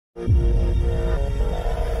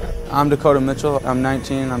I'm Dakota Mitchell. I'm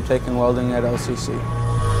 19. I'm taking welding at LCC.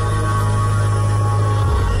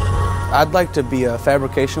 I'd like to be a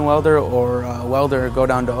fabrication welder or a welder, go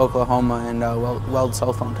down to Oklahoma and weld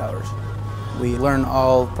cell phone towers. We learn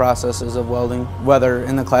all processes of welding, whether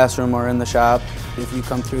in the classroom or in the shop. If you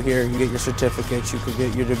come through here, you get your certificates, you could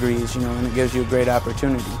get your degrees, and it gives you a great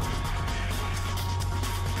opportunity.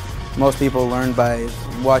 Most people learn by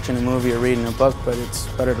watching a movie or reading a book, but it's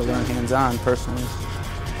better to learn hands-on, personally.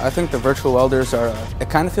 I think the virtual welders are, it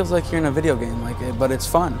kind of feels like you're in a video game, but it's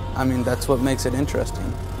fun. I mean, that's what makes it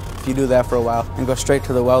interesting. If you do that for a while and go straight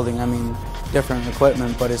to the welding, I mean, different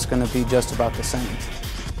equipment, but it's going to be just about the same.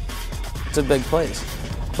 It's a big place,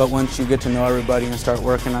 but once you get to know everybody and start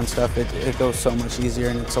working on stuff, it goes so much easier,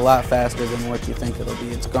 and it's a lot faster than what you think it'll be.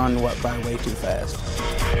 It's gone by way too fast.